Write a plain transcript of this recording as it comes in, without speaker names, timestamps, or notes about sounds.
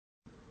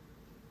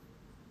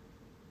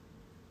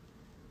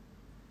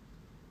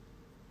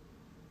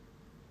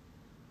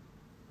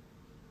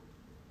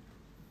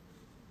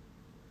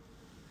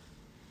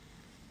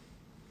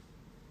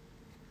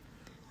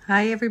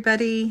Hi,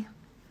 everybody.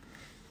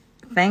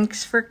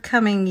 Thanks for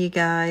coming, you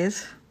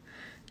guys.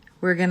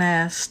 We're going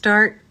to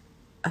start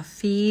a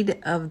feed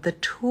of the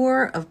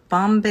tour of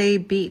Bombay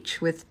Beach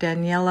with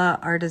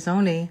Daniela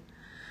Ardizzone,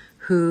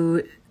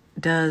 who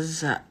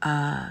does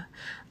a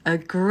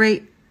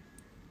great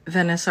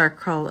Venice Art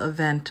Crawl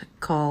event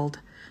called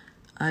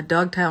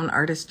Dogtown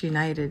Artists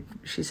United.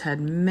 She's had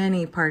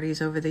many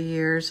parties over the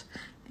years,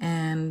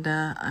 and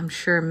I'm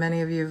sure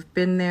many of you have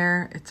been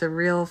there. It's a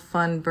real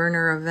fun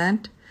burner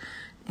event.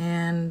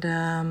 And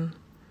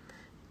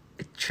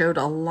it showed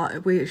a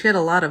lot. She had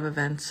a lot of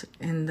events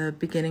in the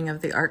beginning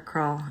of the art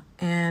crawl,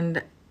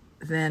 and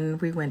then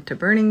we went to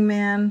Burning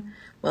Man.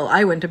 Well,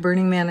 I went to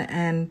Burning Man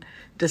and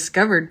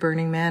discovered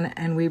Burning Man,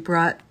 and we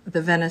brought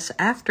the Venice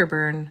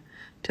Afterburn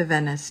to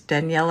Venice.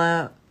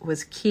 Daniela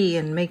was key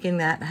in making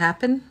that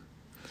happen,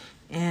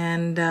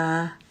 and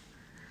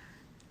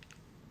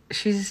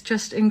she's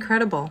just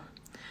incredible.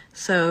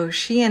 So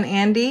she and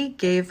Andy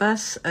gave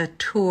us a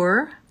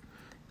tour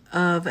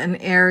of an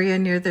area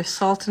near the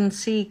Salton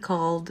Sea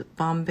called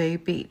Bombay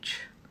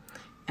Beach.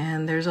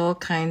 And there's all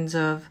kinds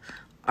of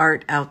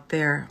art out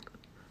there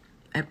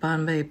at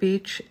Bombay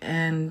Beach.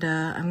 And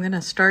I'm going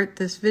to start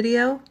this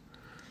video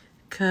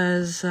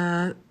because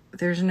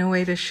there's no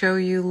way to show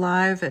you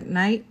live at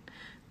night,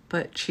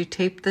 but she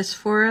taped this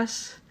for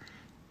us.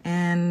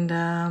 And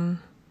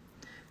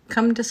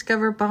come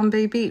discover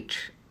Bombay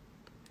Beach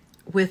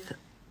with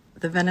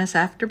the Venice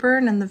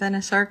Afterburn and the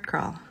Venice Art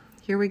Crawl.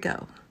 Here we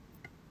go.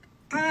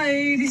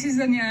 Hi, this is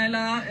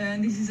Daniela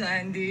and this is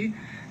Andy,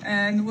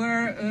 and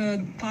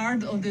we're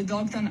part of the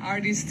Dogtown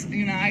Artists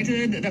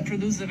United that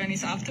produced the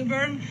Venice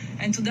Afterburn,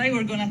 and today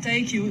we're going to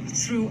take you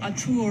through a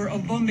tour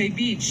of Bombay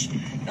Beach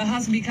that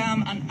has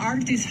become an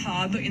artist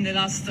hub in the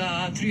last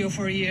 3 or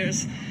 4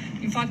 years.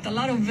 In fact, a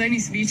lot of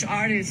Venice Beach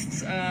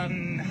artists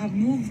have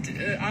moved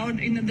out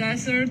in the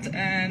desert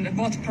and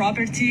bought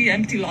property,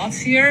 empty lots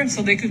here,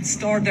 so they could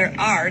store their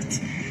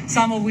art,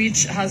 some of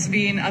which has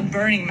been at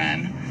Burning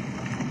Man.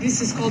 This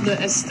is called the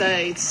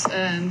Estates,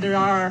 and there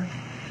are,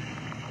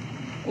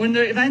 when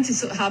the event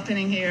is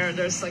happening here,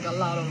 there's like a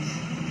lot of,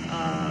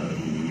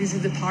 this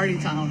is the party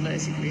town,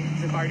 basically,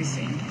 the party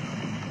scene.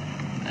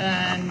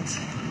 And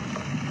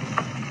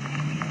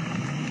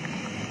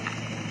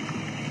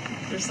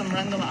there's some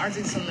random art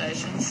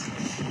installations.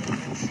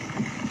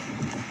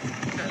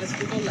 Okay, let's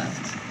go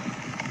left.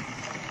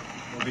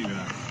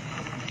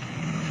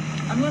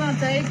 I'm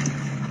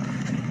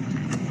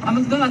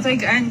gonna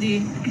take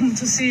Andy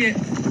to see a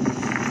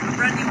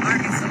brand new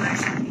art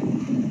installation.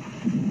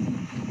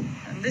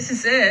 And this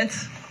is it.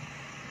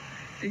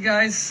 If you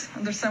guys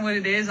understand what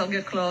it is, I'll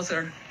get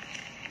closer.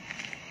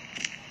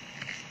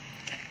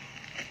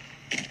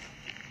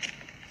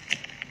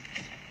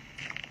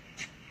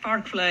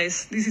 Park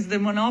Place. This is the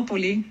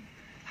Monopoly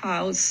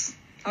house.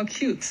 How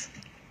cute.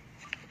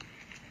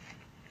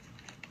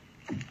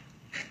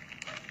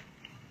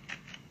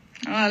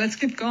 Let's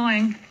keep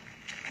going.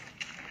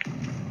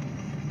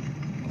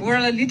 We're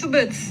a little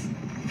bit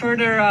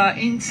further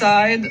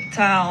inside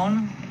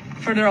town,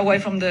 further away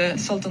from the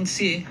Salton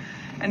Sea.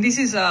 And this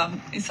is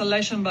an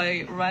installation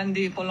by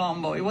Randy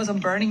Palombo. It was a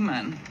Burning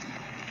Man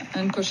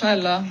and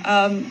Coachella.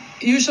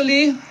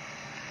 Usually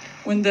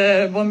when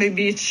the Bombay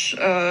Beach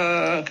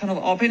kind of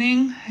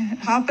opening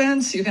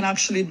happens, you can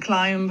actually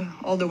climb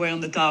all the way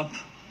on the top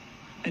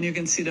and you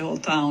can see the whole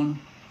town.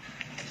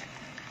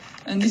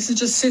 And this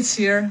just sits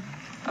here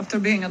after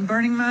being at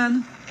Burning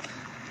Man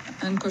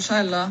and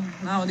Coachella.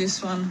 Now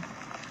this one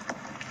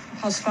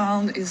has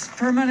found its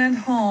permanent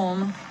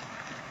home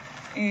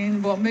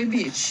in Bombay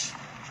Beach.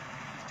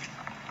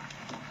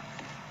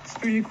 It's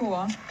pretty cool,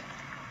 huh?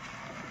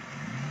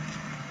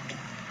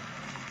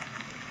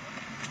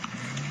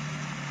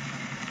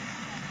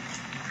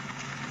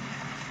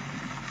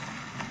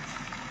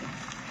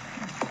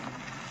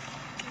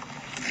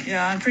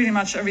 Yeah, and pretty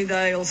much every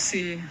day you'll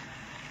see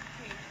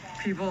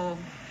people,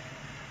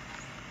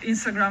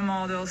 Instagram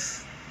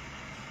models.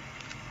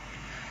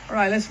 All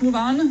right, let's move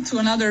on to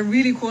another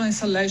really cool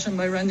installation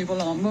by Randy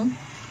Palombo.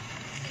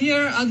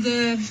 Here at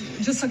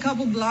just a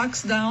couple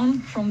blocks down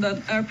from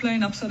that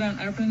airplane, upside down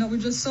airplane that we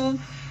just saw,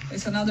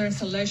 is another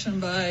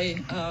installation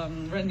by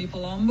Randy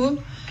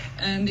Palombo,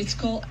 and it's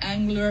called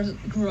Angler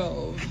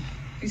Grove.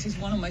 This is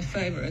one of my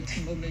favorites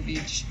in Bombay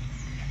Beach.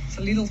 It's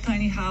a little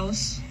tiny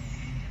house.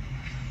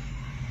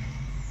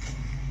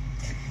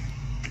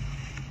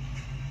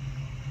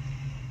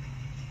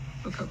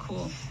 Look how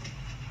cool.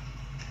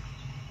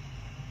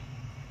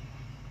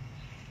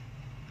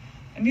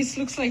 And this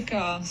looks like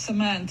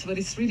cement, but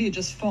it's really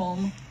just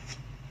foam.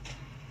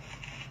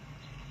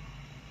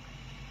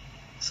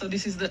 So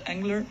this is the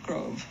Angler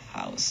Grove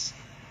house.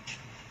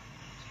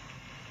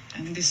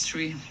 And this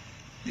tree,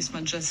 this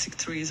majestic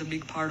tree, is a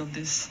big part of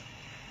this.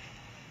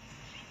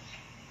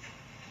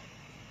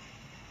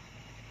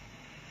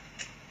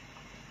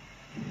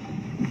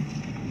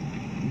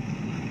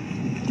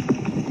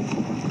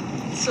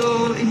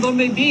 So in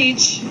Bombay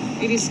Beach,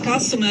 it is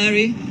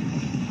customary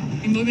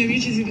in in Bombay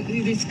Beach,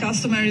 it is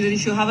customary that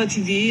if you have a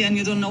TV and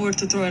you don't know where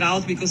to throw it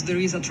out because there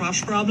is a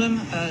trash problem,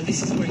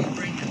 this is where you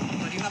bring it.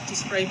 But you have to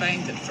spray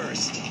paint it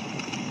first.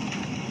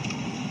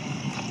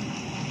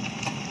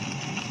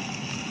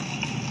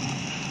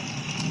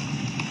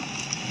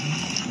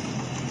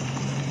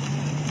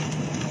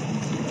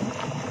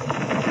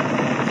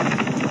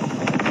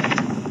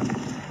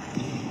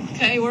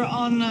 Okay, we're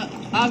on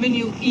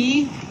Avenue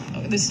E.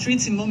 The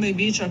streets in Bombay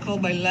Beach are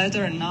called by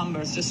letter and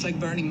numbers, just like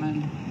Burning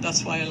Man.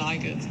 That's why I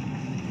like it.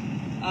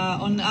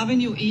 On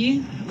Avenue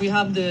E, we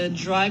have the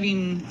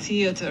drive-in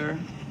theater,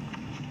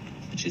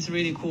 which is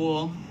really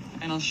cool,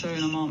 and I'll show you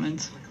in a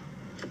moment.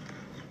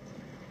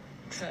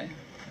 Okay,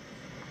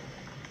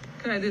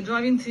 the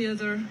drive-in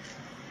theater.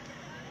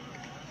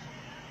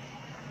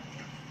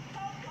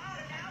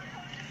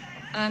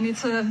 And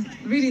it's a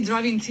really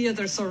drive-in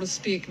theater, so to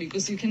speak,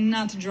 because you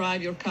cannot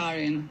drive your car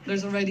in.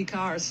 There's already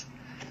cars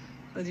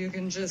that you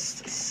can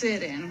just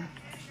sit in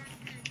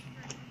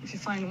if you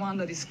find one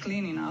that is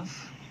clean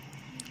enough.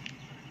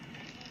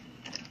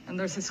 And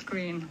there's a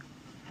screen.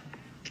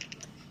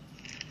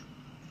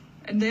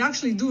 And they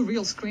actually do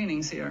real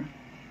screenings here.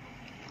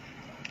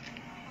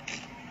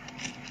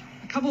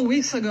 A couple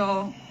weeks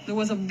ago, there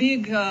was a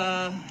big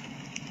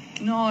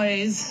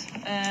noise,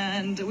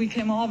 and we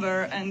came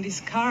over, and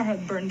this car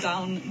had burned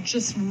down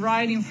just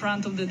right in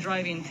front of the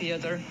drive-in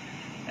theater.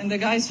 And the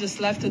guys just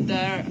left it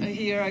there,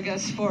 here, I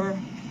guess, for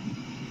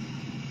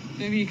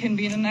maybe it can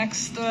be the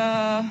next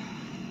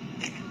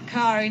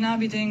car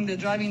inhabiting the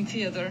drive-in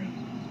theater.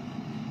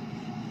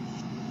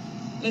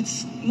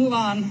 Let's move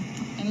on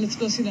and let's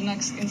go see the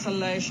next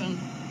installation.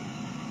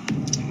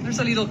 There's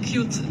a little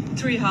cute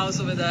tree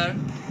house over there.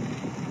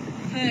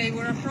 Hey,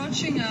 we're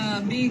approaching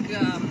a big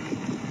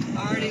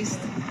artist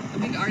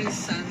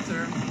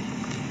center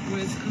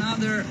with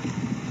another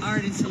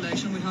art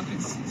installation, which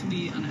happens to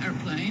be an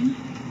airplane.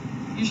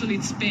 Usually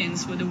it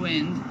spins with the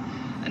wind.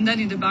 And then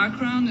in the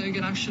background, you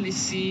can actually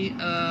see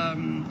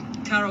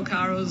Caro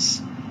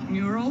Caro's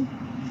mural.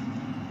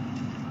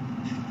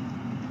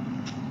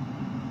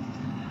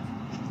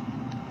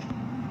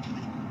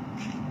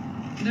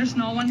 There's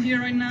no one here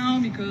right now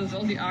because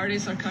all the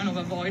artists are kind of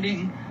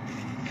avoiding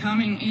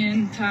coming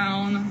in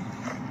town,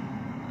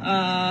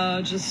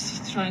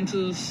 just trying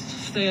to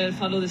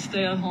follow the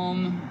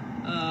stay-at-home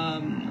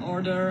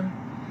order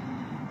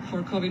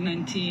for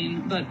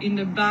COVID-19. But in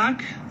the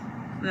back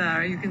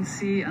there, you can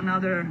see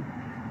another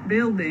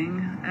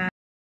building.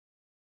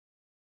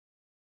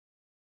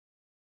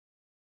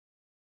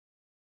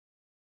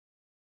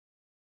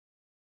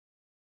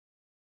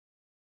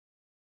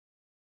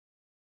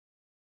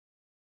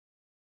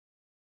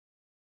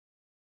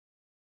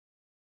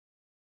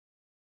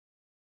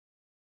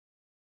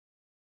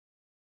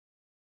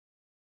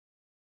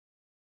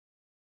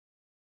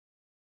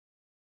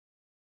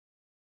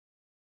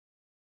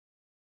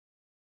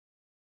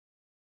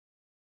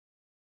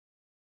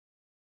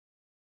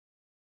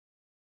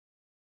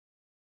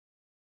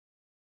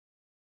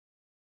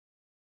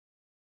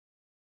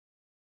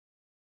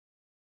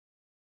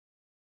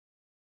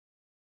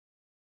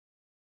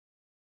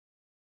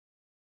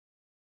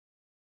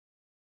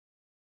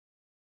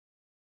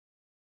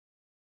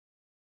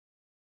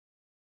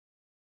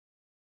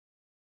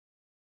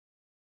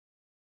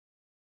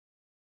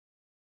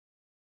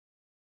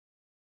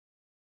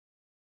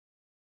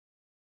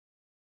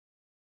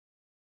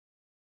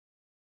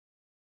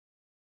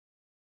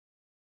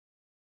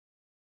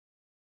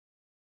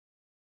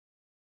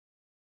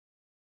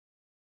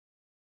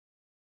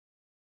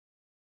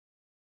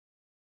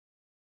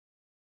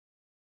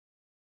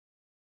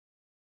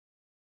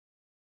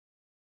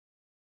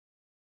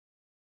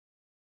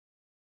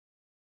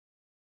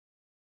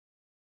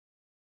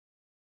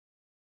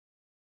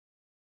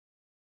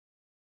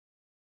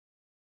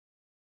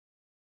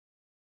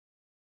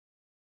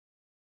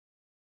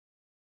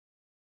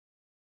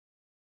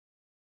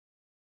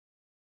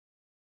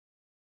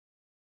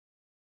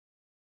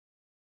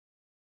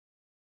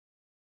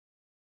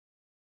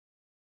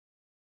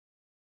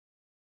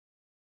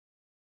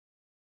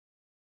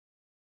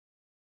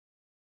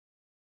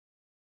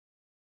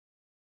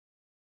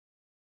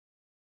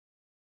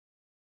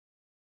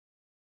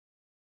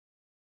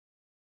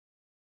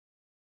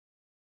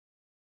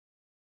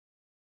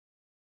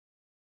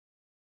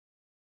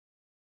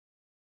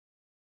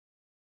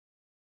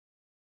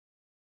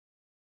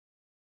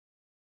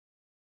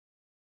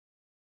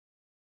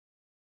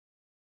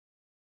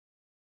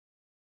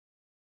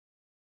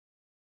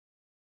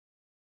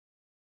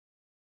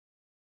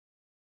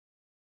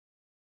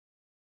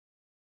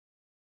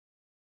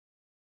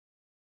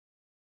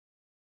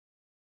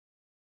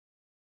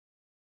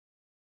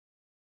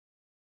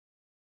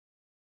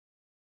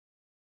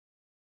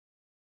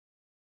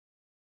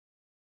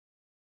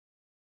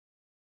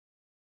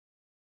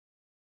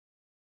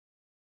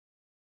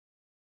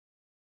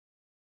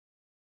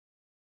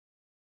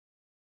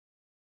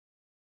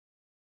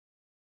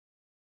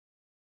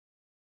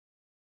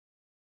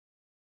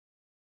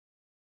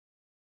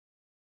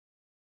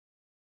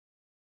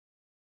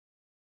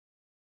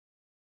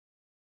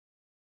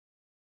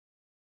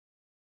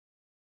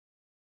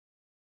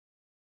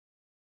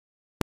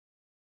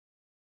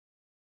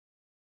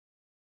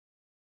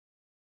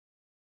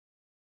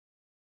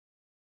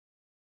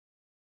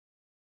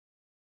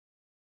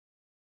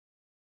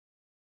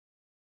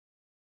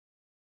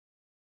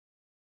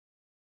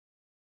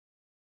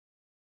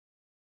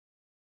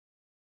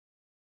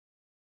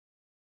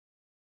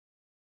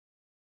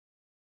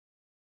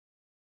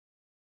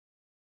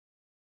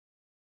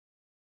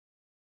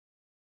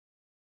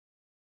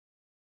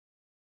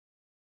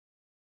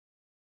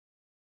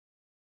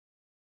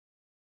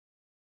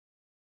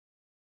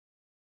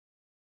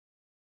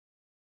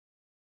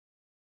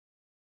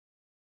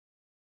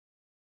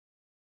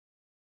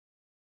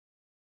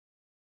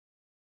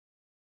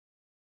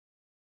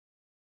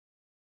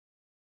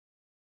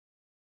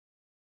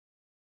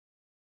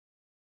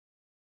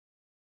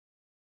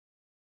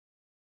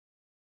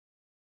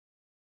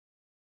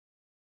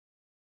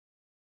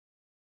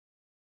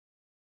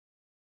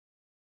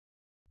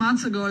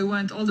 Months ago, I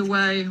went all the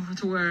way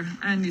to where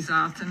Andy's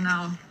at, and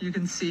now you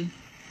can see.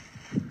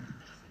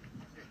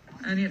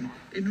 And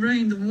it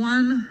rained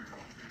one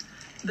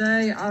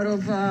day out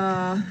of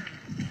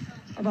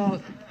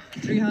about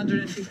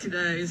 350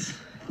 days.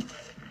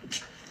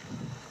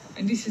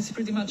 And this is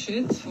pretty much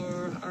it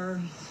for our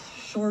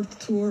short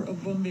tour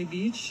of Bombay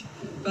Beach.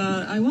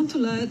 But I want to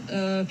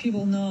let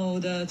people know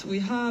that we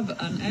have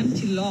an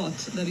empty lot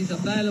that is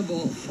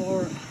available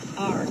for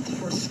art,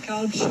 for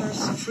sculptures,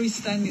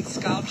 freestanding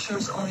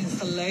sculptures or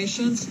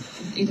installations.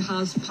 It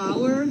has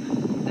power,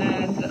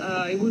 and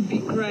it would be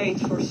great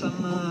for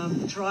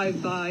some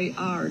drive-by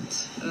art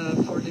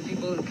for the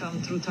people that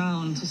come through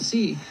town to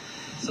see.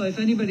 So if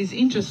anybody's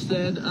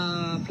interested,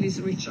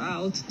 please reach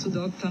out to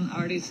Dogtown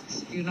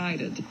Artists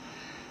United.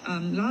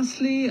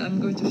 Lastly, I'm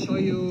going to show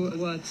you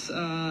what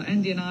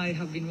Andy and I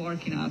have been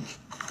working at.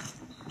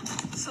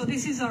 So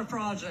this is our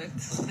project,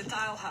 the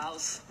tile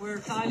house. We're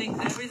tiling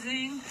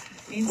everything,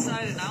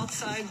 inside and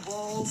outside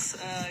walls.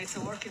 It's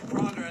a work in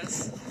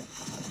progress.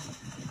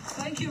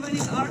 Thank you,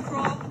 Venice Art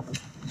Crawl.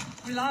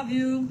 We love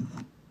you.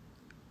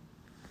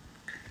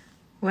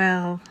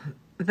 Well,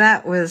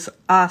 that was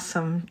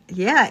awesome.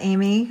 Yeah,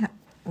 Amy,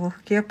 we'll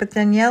hook you up with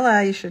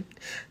Daniela. You should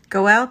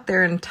go out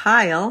there and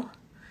tile.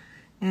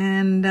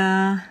 And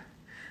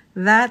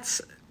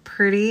that's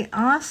pretty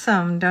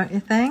awesome, don't you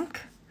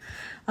think?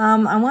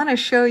 I want to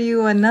show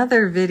you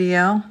another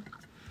video,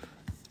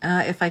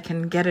 if I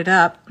can get it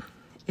up.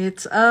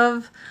 It's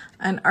of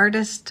an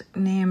artist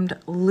named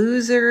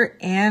Loser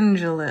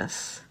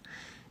Angeles.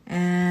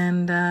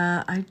 And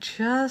I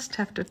just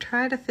have to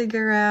try to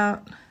figure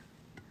out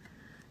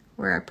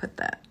where I put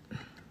that.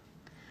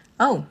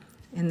 Oh,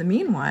 in the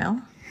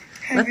meanwhile...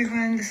 Hi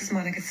everyone, this is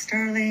Monica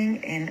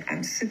Starling, and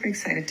I'm super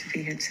excited to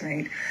be here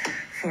tonight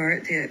for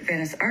the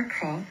Venice Art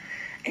Crawl.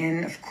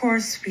 And of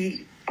course,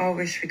 we all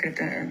wish we could have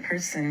done it in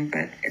person,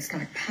 but it's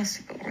not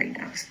possible right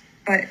now.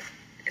 But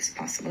it's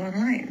possible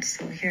online,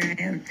 so here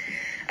I am.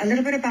 A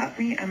little bit about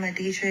me: I'm a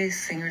DJ,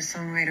 singer,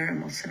 songwriter.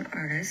 I'm also an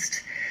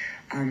artist.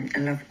 I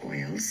love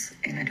oils,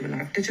 and I do a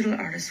lot of digital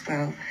art as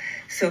well.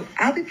 So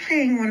I'll be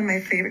playing one of my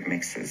favorite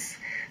mixes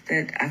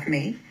that I've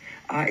made.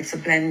 It's a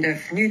blend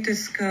of new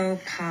disco,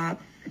 pop,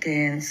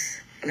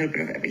 dance, a little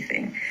bit of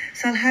everything.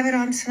 So I'll have it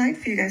on tonight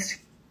for you guys.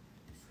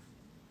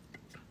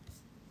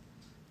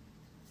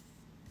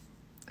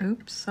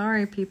 Oops,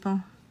 sorry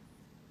people.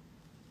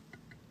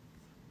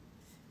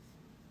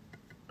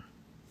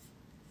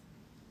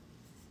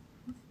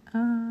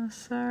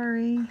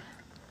 Sorry.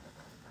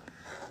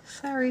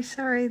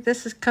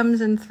 This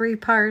comes in 3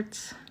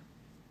 parts.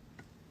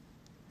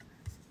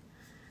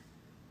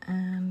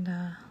 And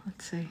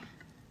let's see.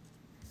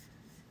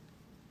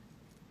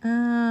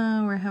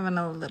 We're having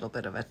a little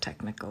bit of a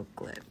technical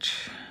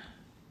glitch.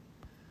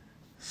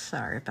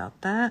 Sorry about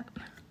that.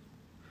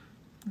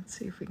 Let's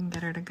see if we can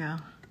get her to go.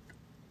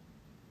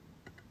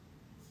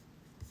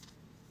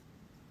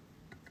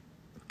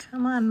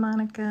 Come on,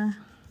 Monica.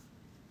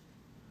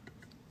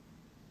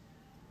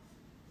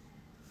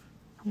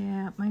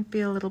 Yeah, it might be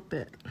a little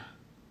bit.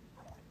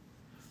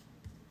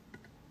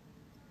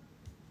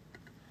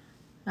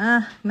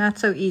 Not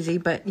so easy,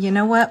 but you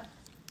know what?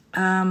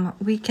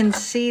 We can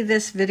see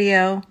this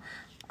video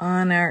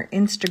on our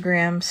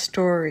Instagram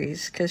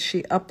stories because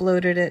she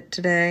uploaded it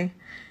today,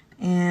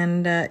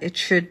 and it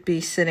should be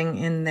sitting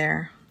in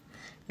there.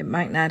 It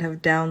might not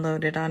have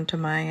downloaded onto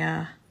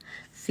my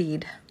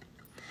feed.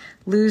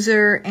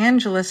 Loser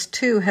Angeles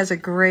too has a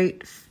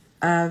great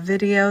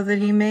video that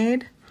he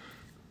made,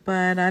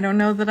 but I don't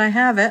know that I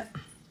have it,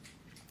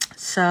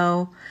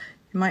 so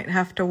you might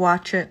have to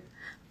watch it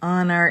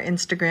on our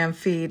Instagram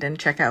feed and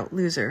check out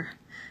Loser.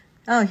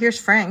 Oh, here's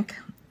Frank.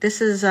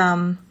 This is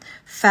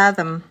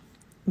Fathom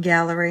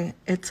Gallery.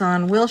 It's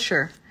on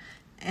Wilshire,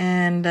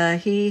 and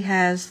he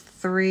has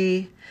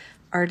 3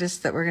 artists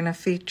that we're going to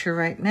feature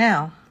right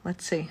now.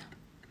 Let's see.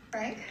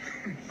 Frank?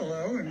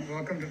 Hello, and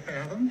welcome to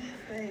Fathom.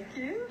 Thank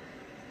you.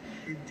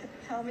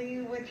 Tell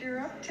me what you're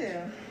up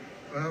to.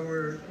 Well,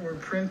 we're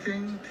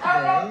printing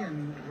today,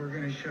 and we're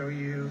going to show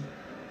you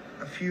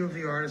a few of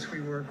the artists we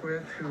work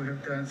with who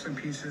have done some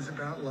pieces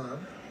about love.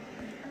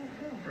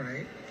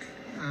 Right?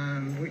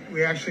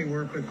 We actually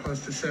work with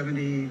close to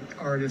 70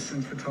 artists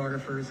and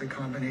photographers, a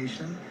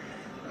combination.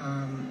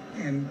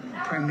 And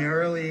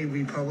primarily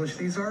we publish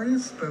these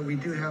artists, but we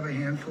do have a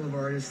handful of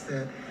artists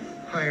that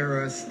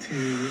hire us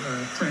to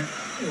print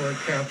or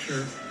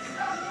capture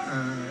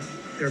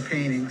their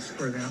paintings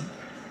for them.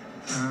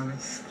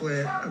 It's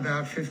split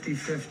about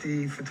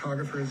 50-50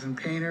 photographers and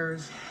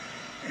painters,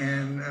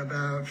 and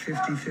about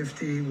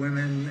 50-50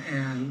 women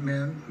and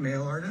men,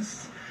 male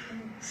artists.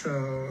 So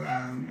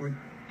we're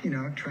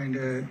trying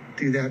to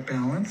do that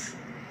balance.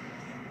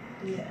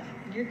 Yeah,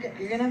 you're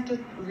gonna have to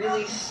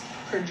really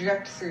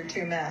project through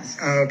 2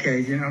 masks.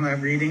 Okay, I'm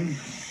not reading.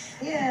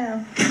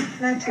 Yeah,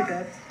 not too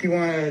bad. Do you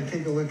want to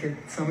take a look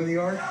at some of the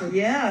art?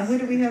 Yeah, who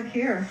do we have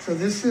here? So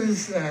this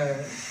is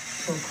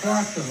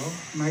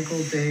Torquato,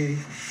 Michael Day.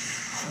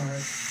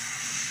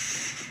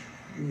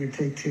 You would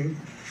take 2.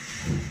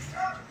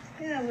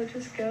 Yeah, we'll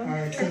just go. All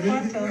right, so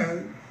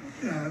Torquato.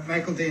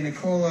 Michael De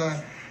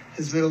Nicola,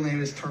 his middle name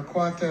is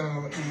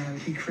Torquato, and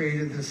he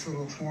created this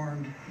little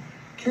horned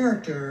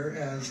character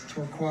as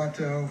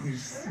Torquato,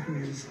 whose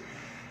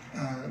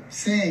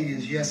saying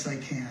is, "Yes, I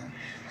can."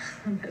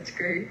 That's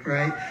great.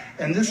 Right?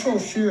 And this whole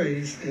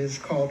series is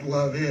called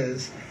Love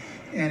Is,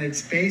 and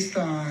it's based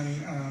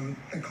on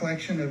a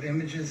collection of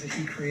images that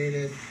he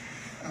created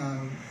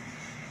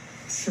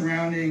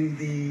surrounding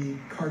the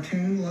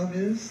cartoon Love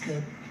Is,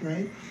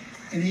 right?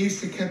 And he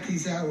used to keep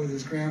these out with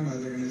his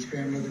grandmother, and his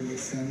grandmother would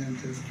send them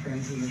to his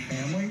friends in the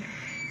family.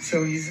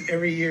 So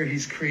every year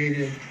he's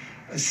created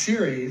a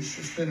series.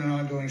 It's been an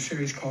ongoing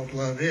series called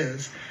Love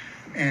Is.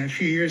 And a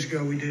few years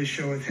ago, we did a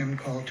show with him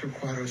called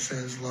Torquato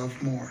Says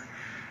Love More,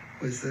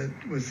 was the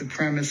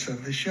premise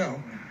of the show.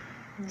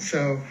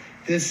 So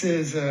this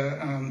is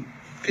a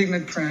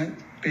pigment print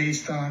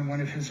based on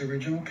one of his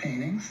original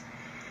paintings,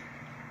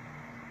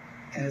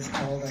 and it's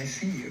called I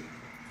See You.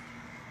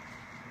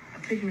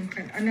 Pigment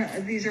print. I know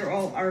these are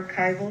all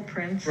archival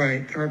prints.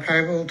 Right,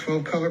 archival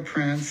 12-color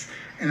prints.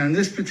 And on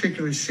this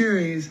particular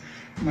series,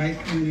 Mike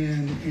went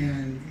in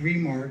and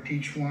remarked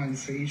each one,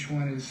 so each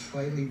one is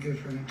slightly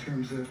different in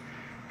terms of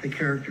the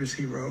characters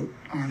he wrote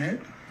on it.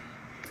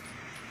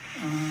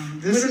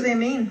 What do they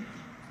mean?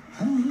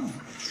 I don't know.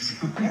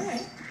 All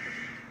right.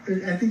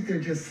 I think they're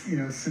just,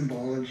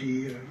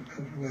 symbology of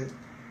what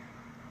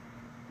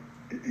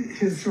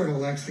his sort of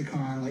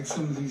lexicon, like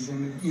some of these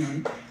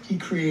images, he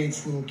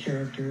creates little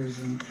characters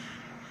and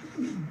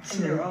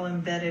they're all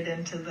embedded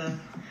into the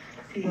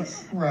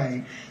piece.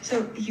 Right.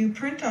 So you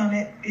print on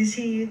it. Is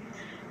he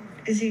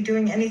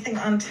doing anything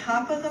on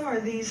top of them, or are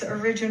these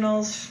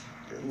originals?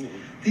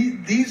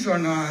 These are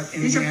not enhanced.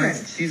 These are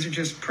prints. These are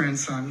just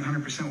prints on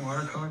 100%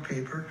 watercolor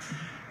paper.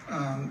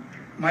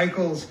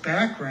 Michael's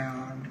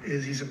background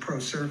is he's a pro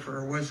surfer,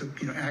 or was a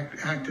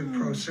active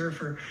pro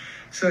surfer.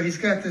 So he's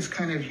got this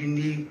kind of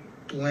unique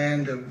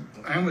blend of,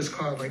 I almost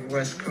call it like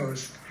West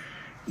Coast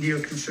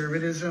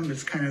neoconservatism.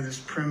 It's kind of this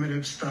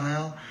primitive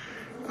style,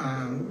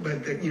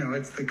 but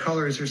the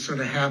colors are sort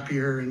of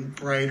happier and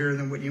brighter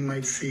than what you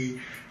might see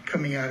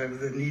coming out of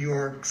the New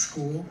York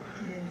school,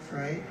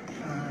 right?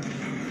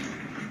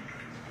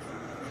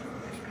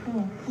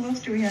 Cool. Who else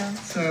do we have?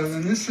 So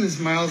then this is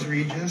Miles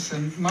Regis,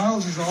 and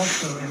Miles is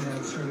also in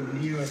that sort of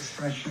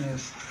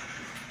neo-expressionist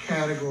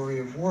category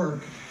of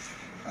work.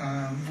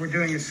 We're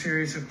doing a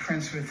series of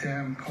prints with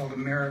him called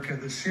America,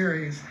 the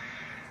series,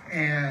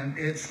 and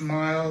it's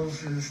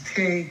Miles's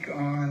take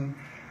on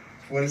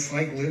what it's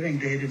like living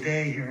day to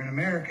day here in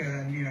America.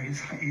 And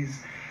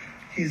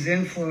he's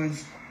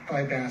influenced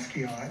by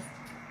Basquiat,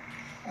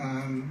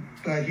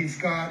 but he's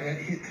got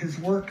his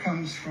work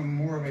comes from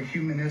more of a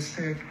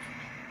humanistic,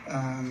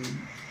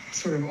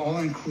 sort of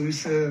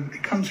all-inclusive.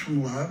 It comes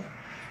from love,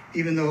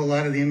 even though a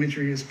lot of the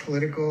imagery is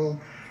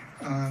political.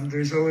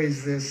 There's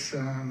always this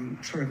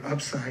sort of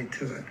upside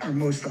to it, or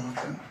most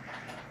often,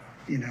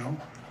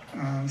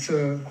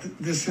 So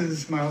this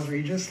is Miles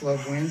Regis,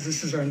 Love Wins.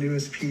 This is our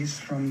newest piece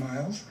from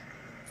Miles.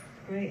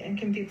 Great. And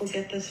can people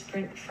get this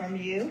print from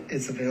you?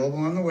 It's available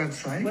on the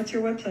website. What's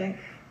your website?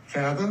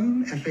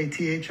 Fathom,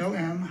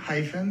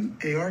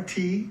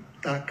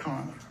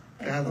 FATHOM-IT.com.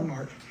 Fathom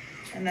Art.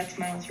 And that's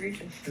Miles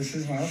Regis. This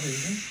is Miles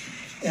Regis.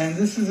 And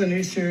this is a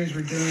new series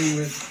we're doing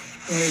with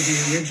one of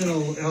the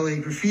original LA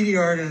graffiti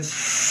artists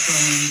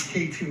from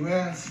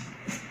K2S.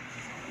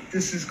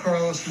 This is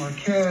Carlos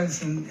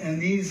Marquez,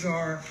 and these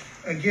are,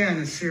 again,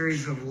 a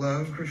series of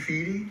love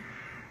graffiti.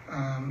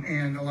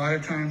 And a lot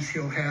of times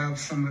he'll have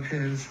some of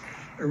his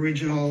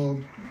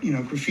original,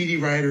 graffiti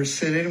writers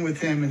sit in with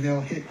him, and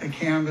they'll hit a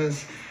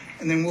canvas,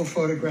 and then we'll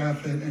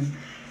photograph it. And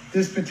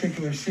this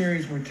particular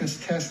series, we're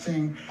just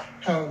testing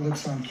how it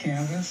looks on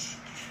canvas.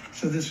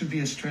 So this would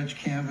be a stretch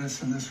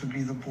canvas, and this would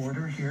be the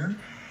border here.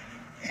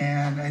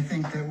 And I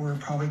think that we're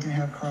probably going to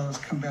have Carlos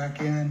come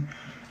back in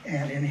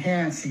and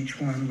enhance each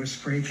one with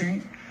spray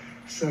paint.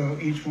 So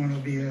each one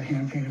will be a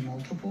hand-painted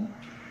multiple.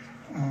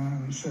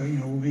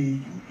 We'll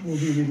be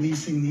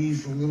releasing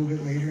these a little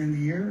bit later in the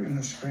year, in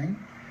the spring.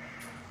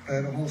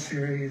 But a whole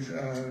series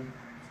of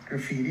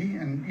graffiti.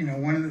 And,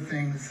 one of the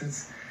things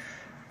that's,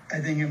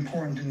 I think,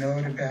 important to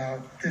note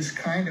about this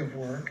kind of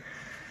work,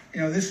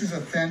 this is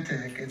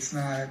authentic. It's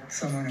not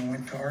someone who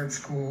went to art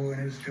school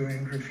and is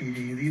doing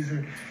graffiti. These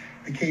are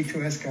the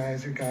K2S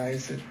guys are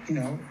guys that,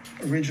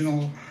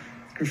 original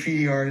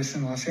graffiti artists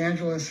in Los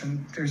Angeles,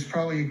 and there's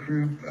probably a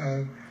group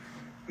of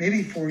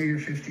maybe 40 or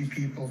 50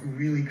 people who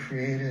really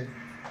created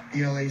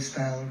the LA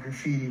style of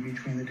graffiti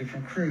between the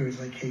different crews,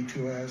 like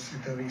K2S or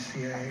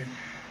WCA, and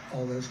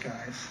all those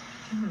guys.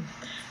 Mm-hmm.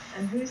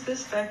 And who's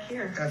this back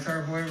here? That's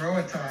our boy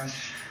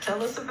Roatosh.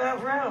 Tell us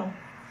about Ro.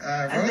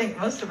 I think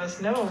most of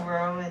us know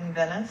Ro in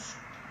Venice.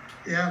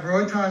 Yeah,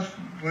 Roatosh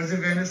was a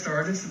Venice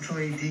artist until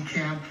he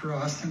decamped for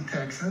Austin,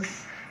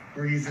 Texas,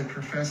 where he's a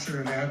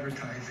professor of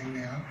advertising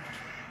now.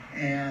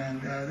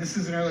 And this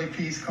is an early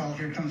piece called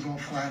Here Comes Old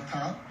Flat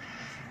Top,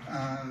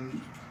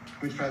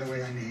 which, by the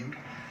way, I named.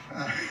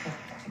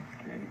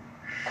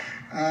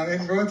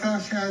 And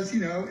Roatosh has,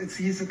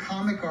 he's a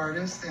comic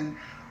artist, and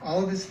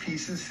all of his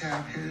pieces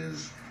have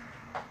his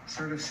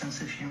sort of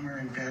sense of humor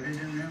embedded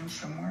in them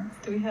somewhere.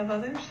 Do we have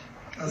others?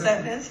 Other Is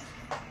that than- his?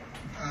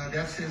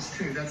 That's his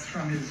too. That's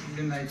from his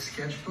Midnight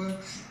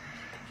Sketchbooks,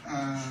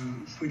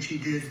 which he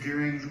did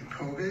during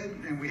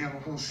COVID. And we have a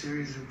whole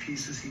series of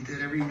pieces he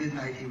did. Every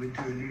midnight he would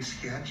do a new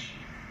sketch.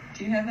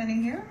 Do you have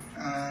any here?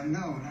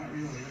 No, not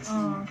really. That's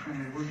not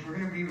printed. We're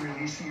going to be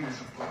releasing it as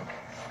a book.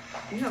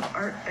 You have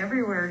art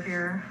everywhere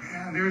here.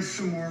 Yeah, there's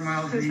some more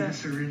Miles Who's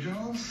Davis that?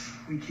 originals.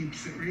 We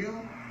keeps it real.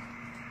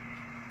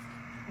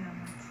 Yeah,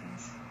 that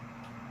says.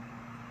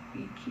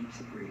 He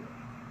keeps it real.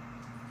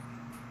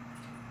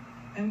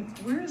 And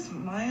where is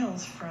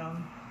Miles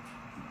from?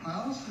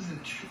 Miles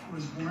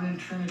was born in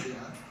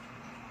Trinidad,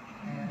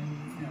 and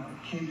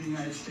he came to the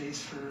United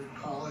States for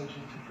college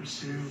and to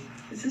pursue.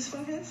 Is this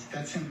one his?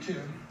 That's him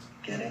too.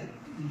 Get it?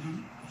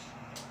 Mm-hmm.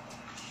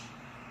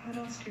 What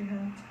else do you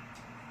have?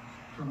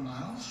 From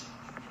Miles.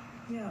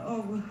 Yeah.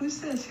 Oh, well, who's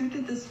this? Who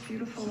did this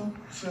beautiful?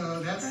 So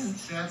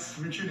that's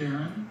Richard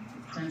Aaron,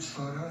 Prince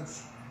photo.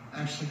 It's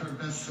actually our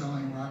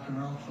best-selling rock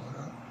and roll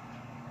photo.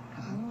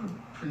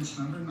 Prince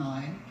number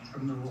 9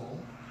 from the roll.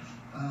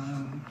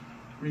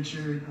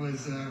 Richard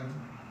was a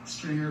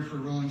stringer for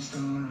Rolling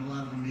Stone and a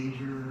lot of the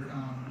major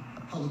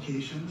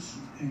publications,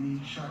 and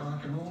he shot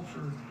rock and roll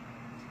for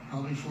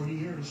probably 40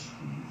 years.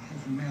 He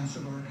has a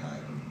massive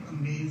archive of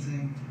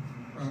amazing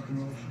rock and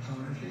roll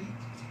photography.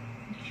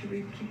 Should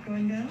we keep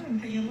going down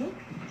and take a look?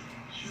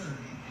 Sure.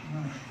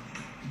 All right.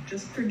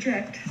 Just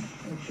project.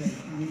 Okay,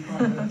 let me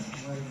progress.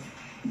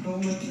 Go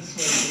look this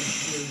way.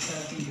 We're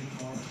tapping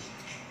the cars.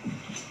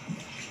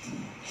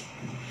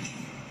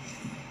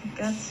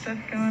 Got stuff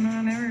going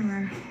on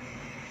everywhere.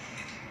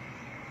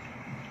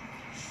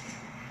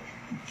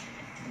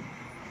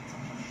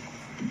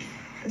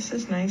 This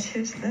is nice.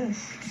 Who's this?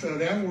 So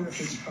that work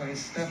is by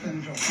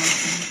Stefan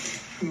Johansson,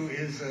 who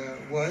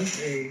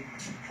was a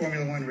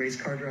Formula One race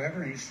car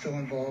driver, and he's still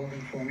involved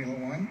in Formula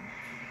One.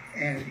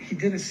 And he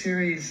did a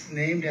series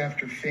named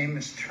after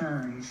famous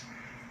turns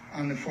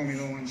on the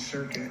Formula One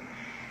circuit.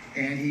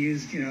 And he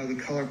used, the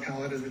color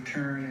palette of the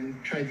turn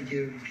and tried to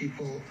give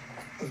people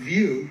a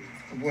view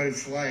of what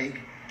it's like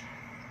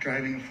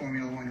driving a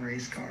Formula One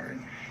race car.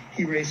 And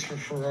he raced for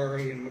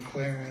Ferrari and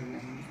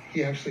McLaren, and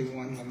he actually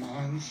won Le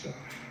Mans, so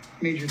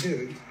major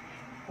dude.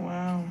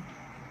 Wow.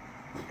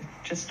 It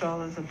just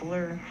all is a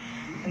blur.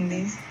 And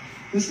these?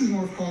 This is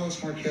more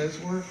Carlos Marquez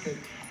work that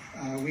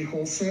we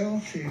wholesale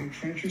to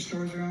furniture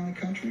stores around the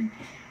country.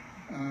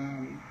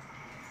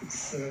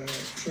 It's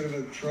sort of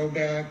a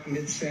throwback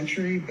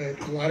mid-century, but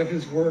a lot of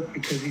his work,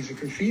 because he's a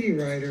graffiti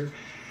writer,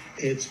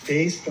 it's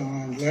based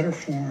on letter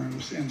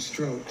forms and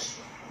strokes.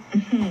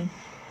 Mm-hmm.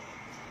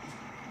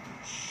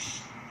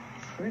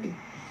 Pretty.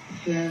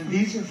 Then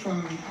these are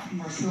from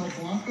Marcel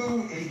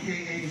Blanco,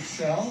 a.k.a.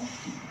 Cell,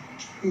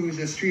 who is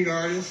a street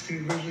artist who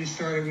originally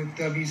started with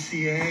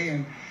WCA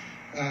and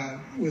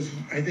was,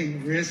 I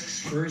think, Risk's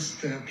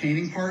first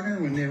painting partner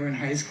when they were in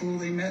high school.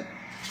 They met.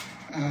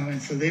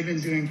 And so they've been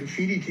doing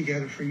graffiti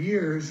together for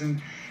years.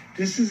 And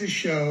this is a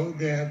show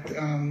that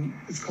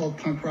it's called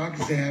Punk Rock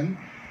Zen.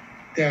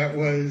 That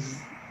was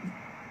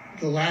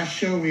the last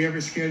show we ever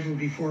scheduled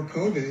before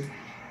COVID,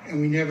 and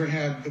we never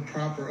had the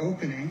proper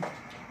opening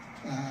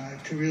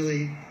to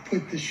really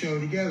put the show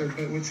together.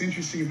 But what's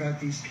interesting about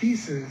these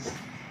pieces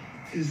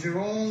is they're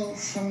all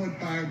somewhat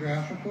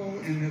biographical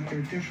in that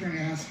they're different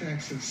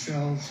aspects of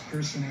Cell's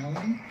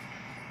personality.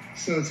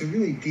 So it's a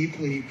really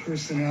deeply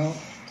personal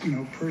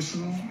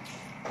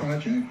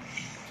project.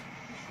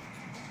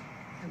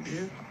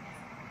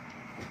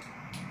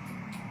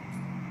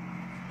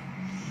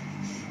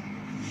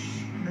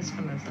 This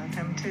one is like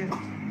him too.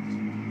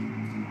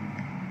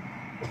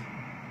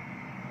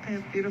 They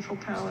have beautiful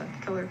color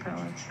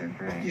palettes. They're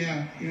great.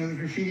 Yeah, the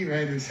graffiti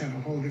writers have a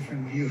whole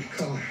different view of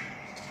color.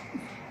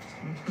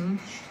 Mm-hmm.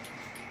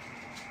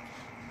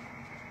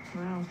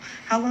 Wow.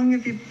 How long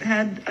have you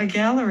had a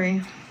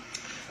gallery?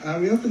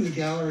 We opened the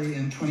gallery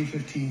in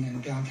 2015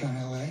 in downtown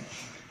LA.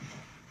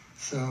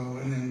 So,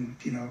 and then,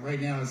 right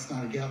now it's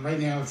not a gallery. Right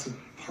now it's a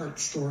part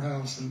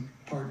storehouse and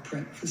part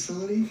print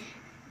facility.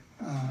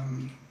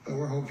 But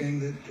we're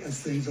hoping that as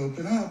things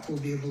open up, we'll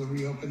be able to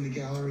reopen the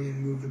gallery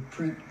and move the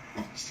print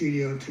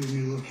studio to a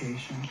new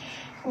location.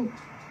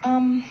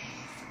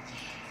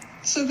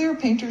 So there are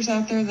painters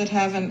out there that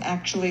haven't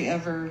actually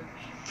ever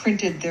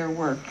printed their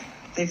work.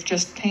 They've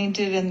just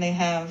painted and they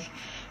have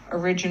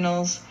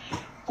originals.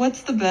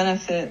 What's the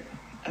benefit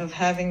of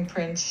having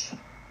prints?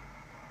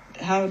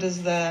 How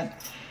does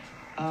that,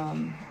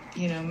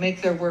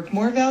 make their work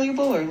more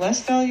valuable or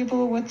less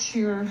valuable? What's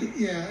your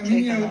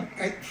take on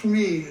that? For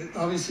me,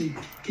 obviously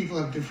people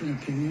have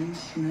different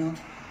opinions,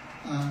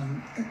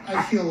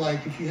 I feel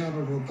like if you have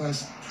a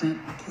robust print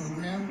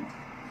program,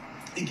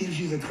 it gives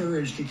you the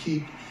courage to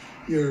keep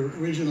your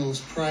originals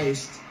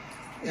priced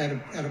at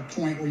a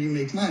point where you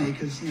make money,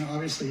 because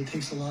obviously it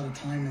takes a lot of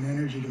time and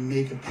energy to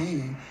make a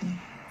painting.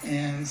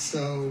 And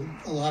so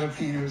a lot of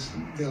painters,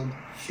 they'll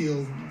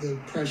feel the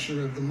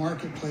pressure of the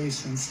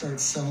marketplace and start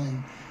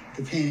selling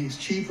the paintings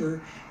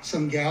cheaper.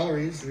 Some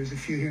galleries, there's a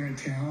few here in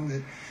town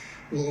that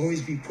will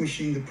always be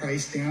pushing the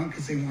price down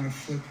because they want to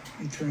flip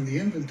and turn the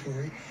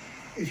inventory.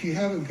 If you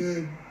have a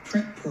good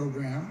print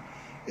program,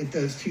 it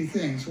does two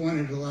things. One,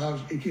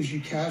 it gives you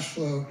cash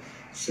flow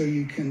so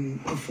you can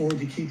afford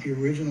to keep your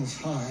originals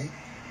high,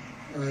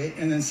 right?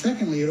 And then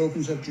secondly, it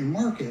opens up your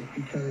market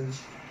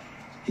because,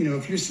 you know,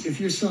 if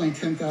you're selling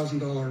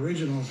 $10,000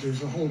 originals,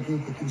 there's a whole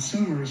group of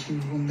consumers who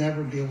will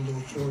never be able to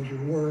afford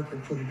your work or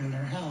put it in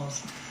their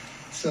house.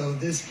 So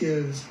this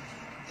gives,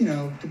 you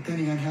know,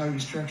 depending on how you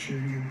structure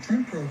your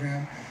print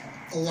program,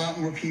 a lot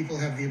more people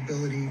have the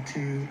ability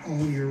to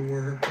own your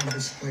work and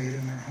display it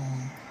in their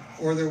home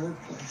or their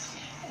workplace.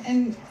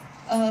 And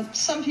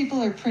some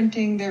people are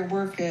printing their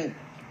work at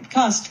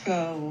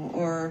Costco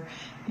or,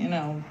 you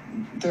know,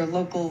 their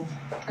local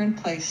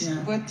print place.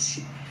 Yeah.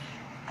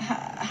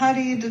 How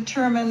do you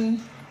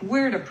determine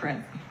where to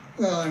print?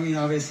 Well, I mean,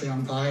 obviously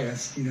I'm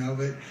biased, you know,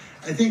 but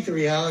I think the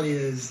reality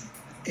is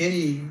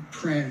any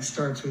print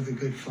starts with a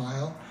good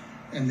file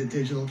and the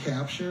digital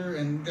capture,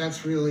 and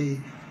that's really,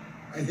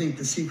 I think,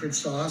 the secret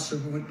sauce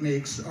of what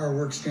makes our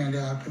work stand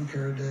out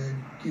compared to,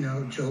 you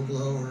know, Joe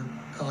Blow or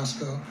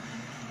Costco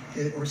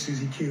or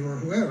Susie Q or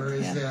whoever,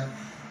 is that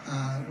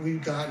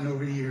we've gotten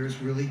over the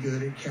years really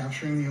good at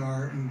capturing the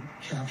art and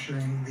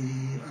capturing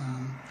the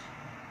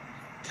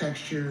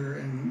texture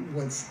and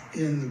what's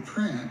in the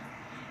print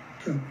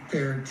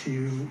compared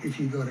to if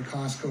you go to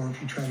Costco or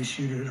if you try to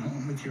shoot it at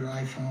home with your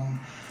iPhone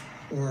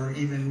or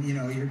even, you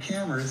know, your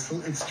camera.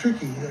 It's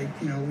tricky. Like,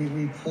 you know,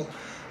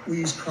 we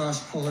use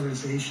cross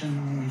polarization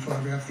when we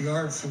photograph the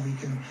art so we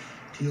can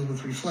deal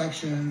with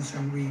reflections,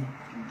 and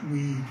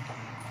we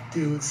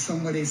do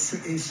somewhat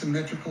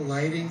asymmetrical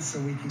lighting so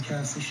we can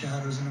cast the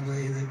shadows in a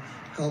way that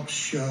helps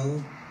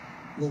show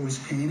what was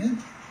painted,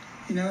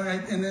 you know.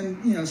 And then,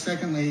 you know,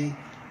 secondly,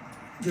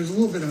 there's a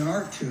little bit of an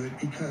art to it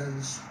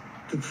because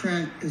the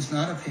print is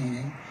not a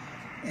painting,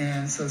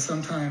 and so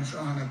sometimes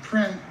on a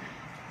print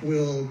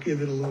we'll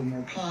give it a little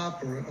more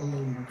pop or a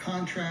little more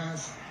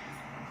contrast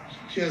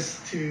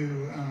just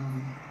to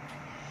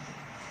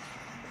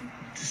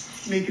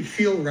just make it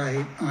feel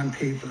right on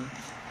paper.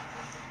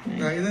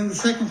 Right. And then the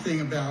second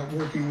thing about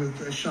working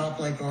with a shop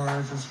like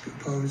ours as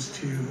opposed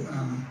to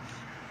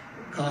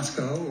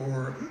Costco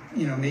or,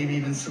 you know, maybe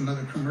even some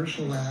other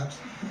commercial labs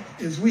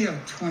is we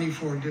have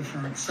 24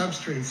 different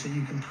substrates that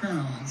you can print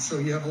on. So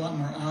you have a lot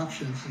more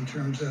options in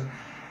terms of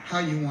how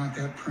you want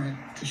that print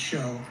to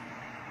show.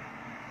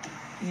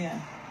 Yeah,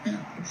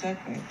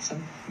 exactly. It's a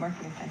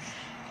marketing thing.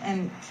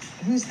 And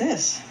who's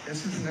this?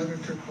 This is another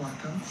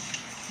Torquato.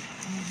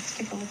 Let's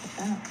take a look at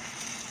that.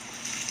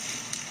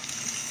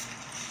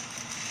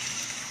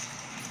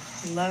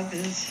 Love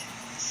is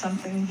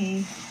something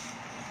he...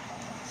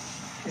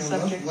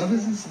 Love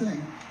is his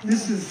thing.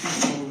 This is,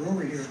 we're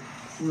over here.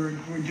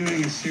 We're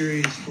doing a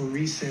series for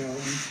resale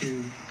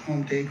into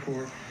home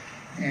decor,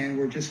 and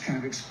we're just kind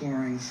of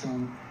exploring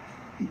some,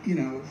 you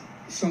know,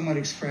 somewhat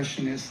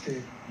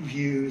expressionistic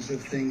views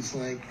of things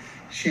like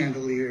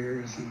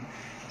chandeliers and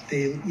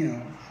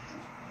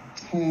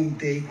home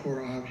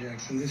decor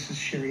objects. And this is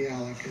Sherry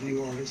Alec, a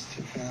new artist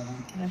to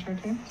Fathom. That's her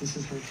too? This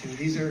is her too.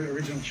 These are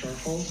original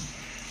charcoals,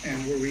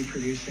 and we're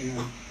reproducing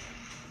them.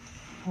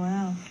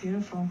 Wow,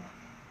 beautiful.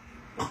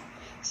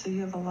 So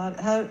you have a lot.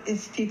 How,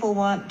 if people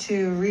want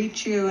to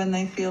reach you and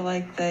they feel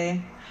like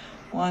they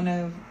want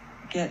to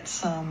get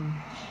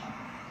some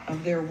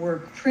of their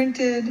work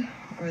printed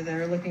or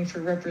they're looking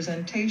for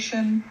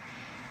representation,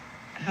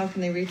 how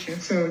can they reach you?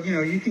 So, you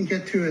know, you can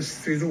get to us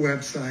through the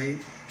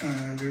website.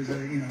 There's a,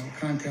 you know,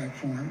 contact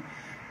form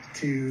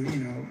to,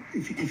 you know,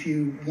 if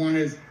you want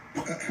to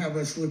have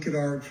us look at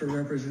art for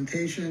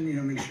representation, you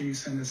know, make sure you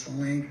send us a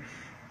link.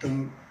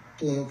 Don't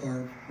blow up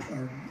our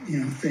you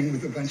know, thing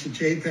with a bunch of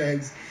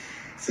JPEGs.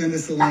 Send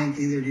us a link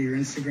either to your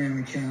Instagram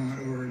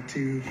account or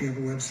to, if you have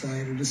a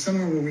website, or just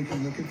somewhere where we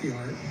can look at the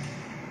art.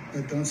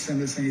 But don't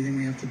send us anything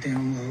we have to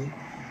download,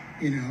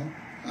 you know.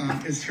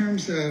 In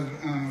terms of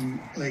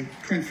like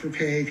print for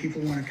pay,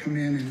 people want to come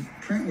in and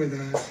print with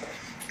us.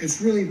 It's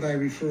really by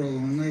referral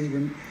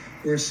only.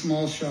 We're a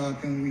small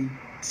shop and we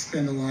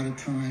spend a lot of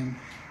time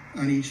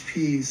on each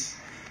piece.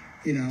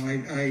 You know,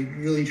 I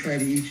really try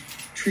to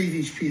treat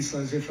each piece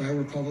as if I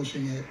were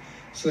publishing it.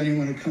 So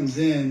anyone who comes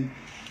in,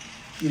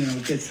 you know,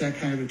 gets that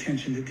kind of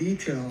attention to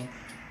detail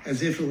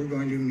as if it were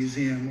going to a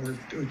museum or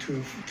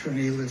to an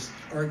A-list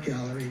art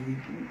gallery.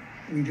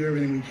 We do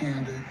everything we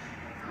can to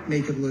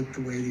make it look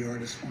the way the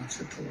artist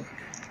wants it to look.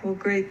 Well,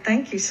 great.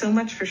 Thank you so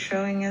much for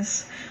showing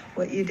us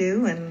what you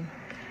do, and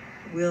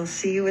we'll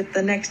see you at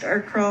the next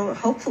art crawl,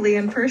 hopefully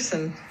in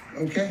person.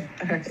 Okay.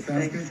 All right, Sounds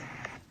thanks. good.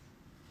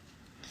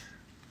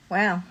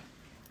 Wow,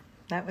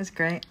 that was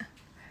great.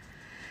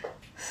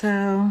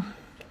 So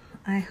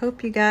I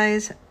hope you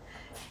guys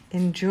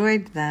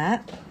enjoyed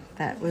that.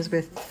 That was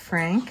with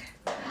Frank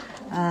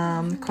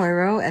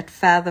Coiro at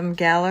Fathom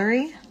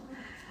Gallery.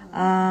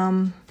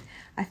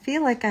 I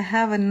feel like I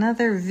have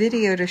another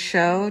video to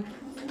show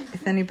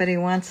if anybody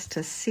wants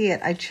to see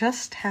it. I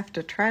just have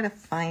to try to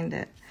find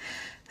it.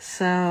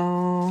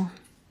 So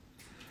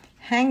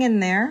hang in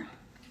there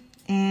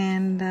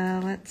and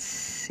let's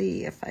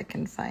see if I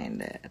can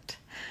find it.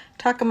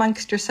 Talk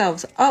amongst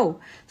yourselves. Oh,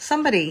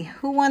 somebody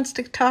who wants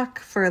to talk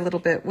for a little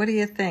bit. What do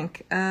you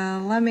think?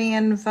 Let me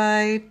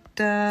invite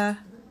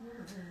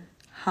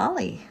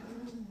Holly.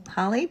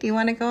 Holly, do you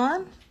want to go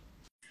on?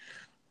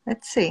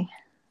 Let's see.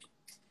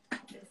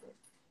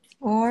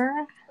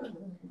 Or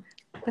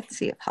let's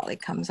see if Holly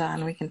comes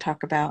on. We can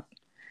talk about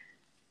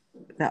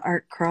the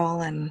art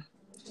crawl and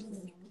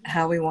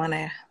how we want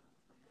to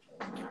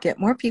get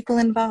more people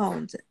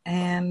involved.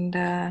 And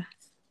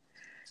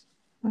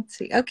let's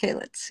see. Okay,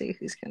 let's see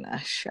who's going to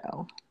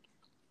show.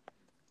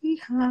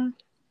 Yeehaw.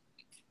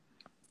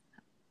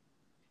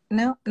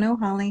 No,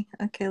 Holly.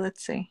 Okay,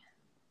 let's see.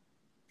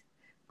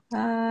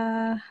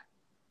 Who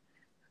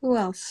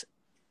else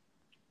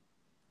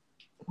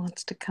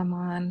wants to come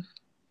on?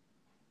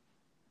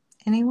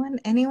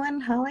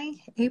 Anyone?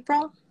 Holly?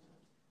 April?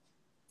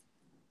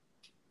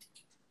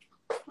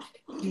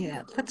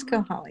 Yeah, let's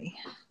go, Holly.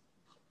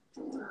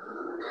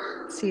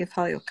 Let's see if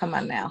Holly will come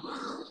on now.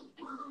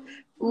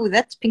 Ooh,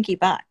 that's Pinky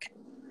Bach.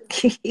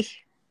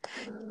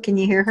 Can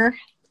you hear her?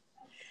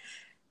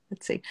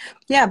 Let's see.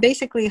 Yeah,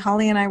 basically,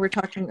 Holly and I were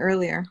talking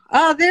earlier.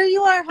 Oh, there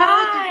you are, Holly.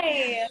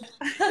 Hi.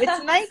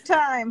 It's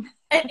nighttime.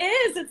 It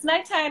is. It's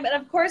nighttime. And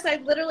of course, I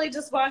literally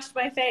just washed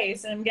my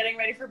face and I'm getting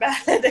ready for bed.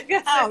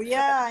 Oh,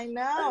 yeah, I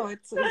know.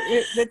 It's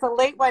a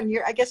late one.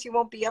 I guess you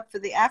won't be up for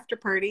the after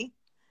party.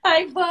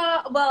 I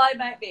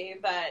might be,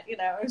 but you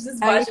was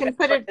just you can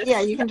put it.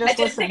 Yeah, you can just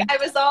listen. I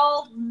was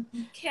all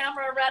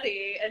camera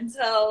ready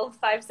until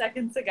 5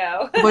 seconds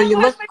ago. Well, you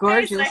look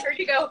gorgeous. And I heard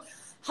you go,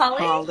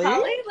 Holly.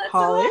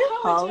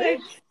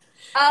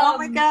 Oh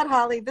my God,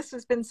 Holly! This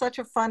has been such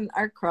a fun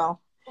art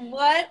crawl.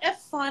 What a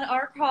fun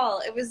art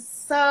crawl! It was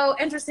so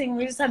interesting.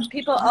 We just had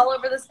people all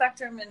over the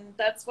spectrum, and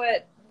that's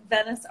what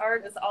Venice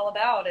art is all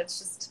about. It's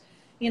just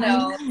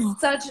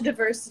such a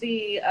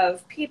diversity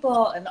of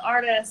people and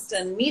artists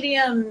and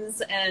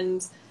mediums,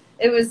 and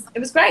it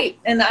was great.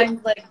 And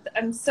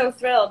I'm so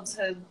thrilled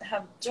to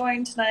have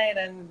joined tonight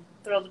and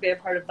thrilled to be a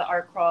part of the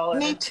art crawl.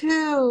 Me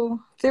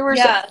too. There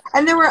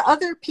were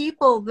other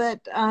people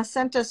that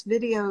sent us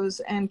videos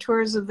and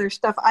tours of their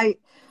stuff. I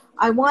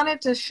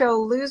wanted to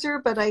show Loser,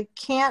 but I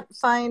can't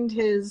find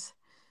his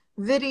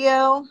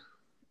video.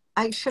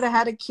 I should have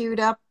had it queued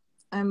up.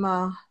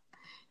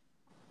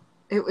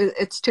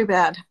 It's too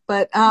bad,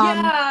 but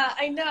yeah,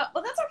 I know.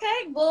 Well, that's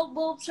okay.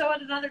 We'll show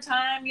it another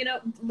time.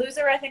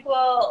 Loser, I think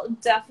will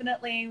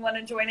definitely want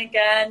to join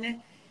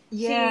again.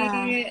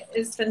 Yeah, he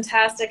is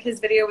fantastic. His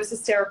video was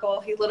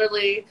hysterical. He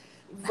literally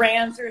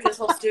ran through his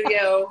whole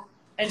studio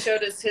and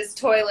showed us his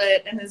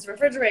toilet and his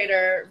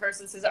refrigerator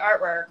versus his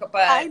artwork.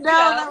 But I know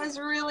that was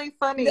really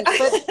funny. But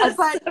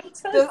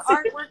the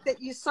artwork that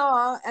you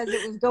saw as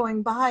it was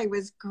going by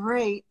was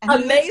great. And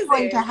amazing. He's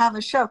going to have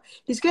a show.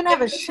 He's going to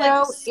have a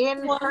show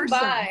in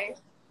person.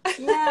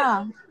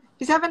 Yeah,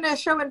 he's having a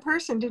show in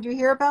person. Did you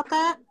hear about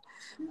that?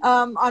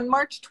 On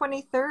March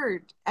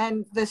 23rd,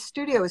 and the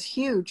studio is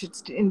huge.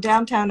 It's in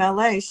downtown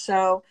LA,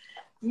 so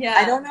yeah,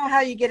 I don't know how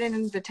you get an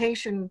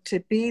invitation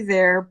to be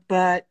there,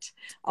 but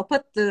I'll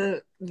put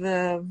the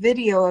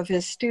video of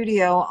his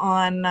studio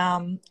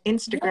on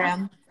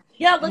Instagram.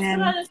 Yeah, let's put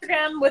it on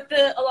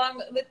Instagram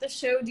along with the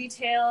show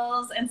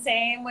details, and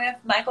same with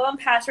Michael and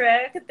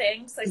Patrick.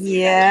 Thanks.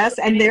 Yes,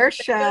 and their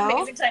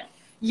show.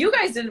 You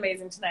guys did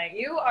amazing tonight.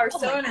 You are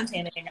so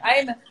entertaining.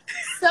 I'm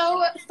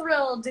so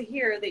thrilled to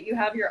hear that you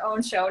have your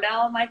own show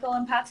now, Michael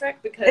and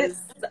Patrick,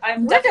 because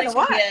I'm definitely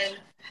tuning in.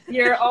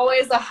 You're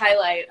always a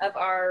highlight of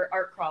our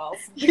art crawls.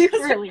 You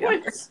really are.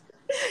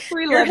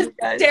 You're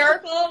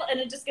hysterical, and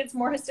it just gets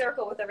more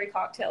hysterical with every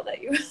cocktail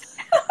that you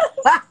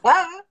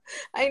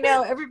I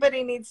know.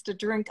 Everybody needs to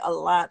drink a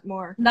lot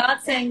more.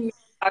 Not saying you need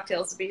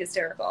cocktails to be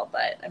hysterical,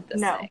 but I'm just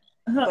saying.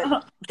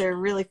 But they're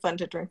really fun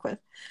to drink with.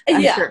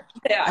 I'm sure.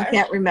 They are. I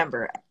can't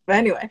remember. But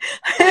anyway,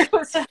 it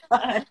was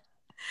fun.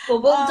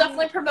 Well, we'll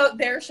definitely promote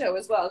their show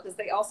as well, because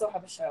they also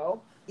have a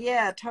show.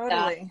 Yeah,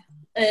 totally.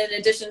 In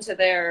addition to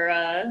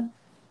their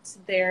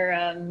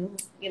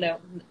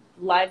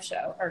live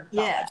show, or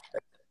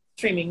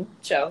streaming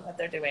show that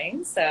they're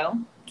doing. So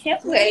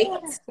can't wait.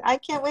 I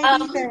can't wait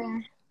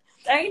either.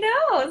 I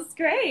know, it's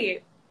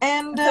great.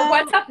 And so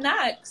what's up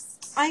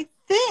next? I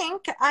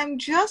think I'm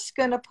just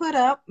going to put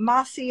up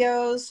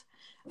Macio's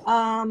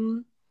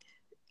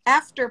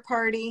after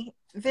party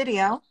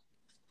video.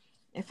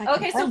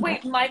 So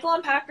wait, Michael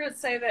and Patrick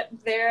say that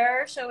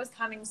their show is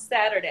coming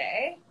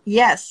Saturday.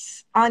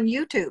 Yes, on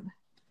YouTube.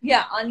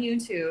 Yeah, on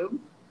YouTube.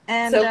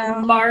 And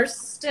so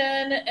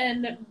Marston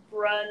and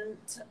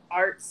Brunt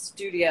Art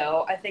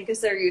Studio, I think, is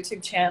their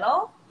YouTube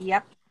channel.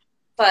 Yep.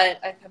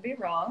 But I could be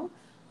wrong.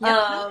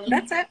 Yep,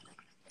 that's it.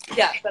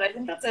 Yeah, but I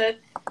think that's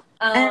it.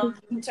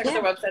 Check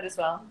their website as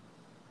well.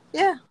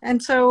 Yeah,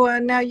 and so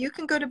now you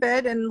can go to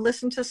bed and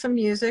listen to some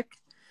music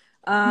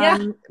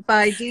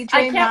by DJ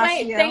I can't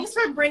Macio. wait. Thanks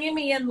for bringing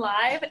me in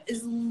live.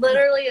 Is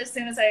literally as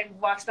soon as I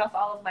washed off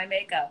all of my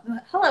makeup.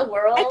 Hello,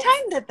 world. I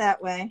timed it that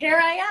way. Here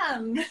I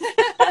am.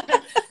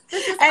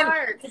 This is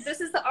art. This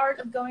is the art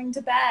of going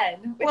to bed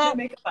with your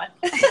makeup on.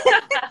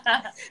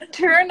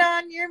 Turn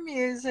on your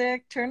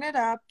music. Turn it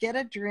up. Get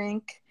a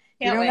drink.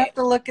 You don't have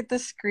to look at the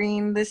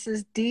screen. This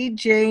is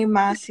DJ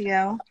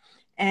Masio,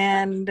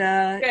 and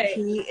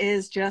he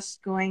is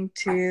just going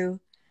to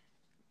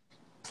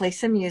play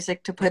some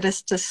music to put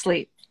us to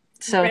sleep.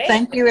 So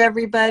thank you,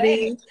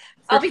 everybody,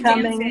 for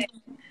coming.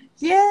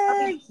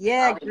 Dancing.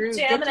 Yeah, groove.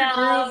 Get your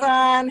groove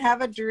on,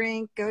 have a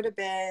drink, go to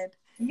bed.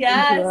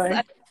 Yes, enjoy. I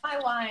have my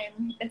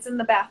wine. It's in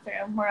the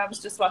bathroom where I was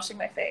just washing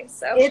my face.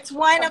 So it's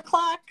wine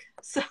o'clock,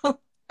 so...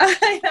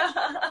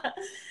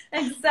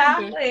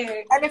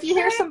 Exactly. And if you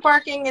hear some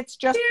barking, it's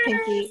just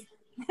Pinky.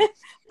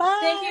 Bye.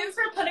 Thank you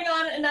for putting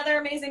on another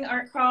amazing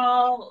art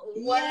crawl.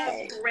 What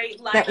a great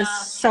lineup. That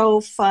was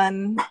so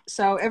fun.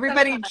 So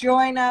everybody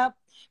join up.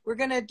 We're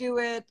going to do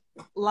it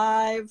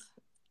live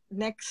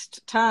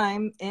next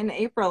time in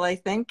April, I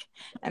think.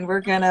 And we're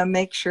going to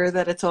make sure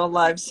that it's all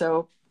live.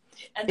 So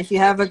if you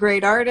have a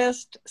great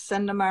artist,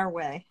 send them our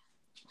way.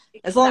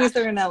 As long as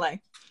they're in LA.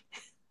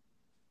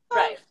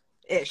 Right.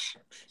 Ish.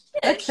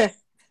 Okay.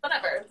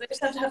 Whatever. They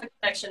just have to have a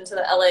connection to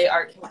the LA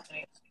art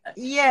community.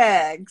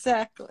 Yeah,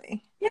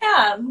 exactly.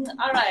 Yeah.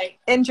 All right.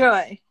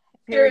 Enjoy.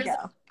 Here we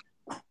go.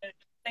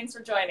 Thanks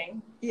for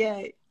joining.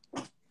 Yay.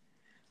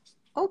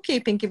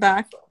 Okay, Pinky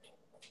Back.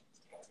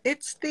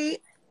 It's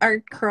the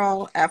Art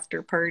Crawl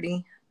after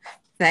party.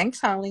 Thanks,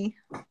 Holly.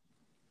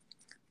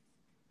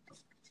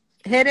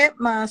 Hit it,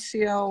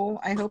 Masio.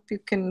 I hope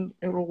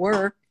it'll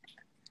work.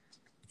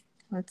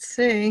 Let's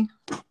see.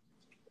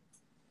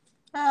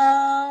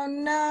 Oh,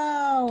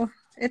 no.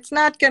 It's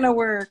not going to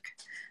work.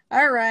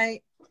 All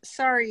right.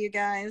 Sorry, you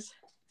guys.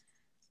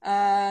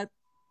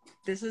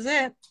 This is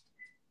it.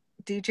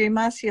 DJ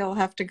Masio will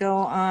have to go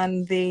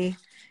on the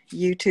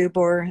YouTube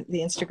or the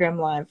Instagram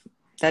Live.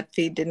 That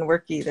feed didn't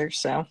work either,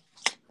 so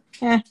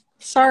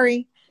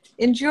sorry.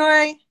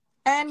 Enjoy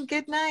and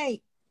good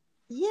night.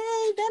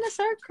 Yay, Venice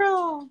Art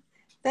Crawl.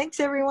 Thanks,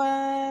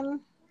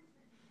 everyone.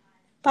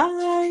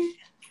 Bye.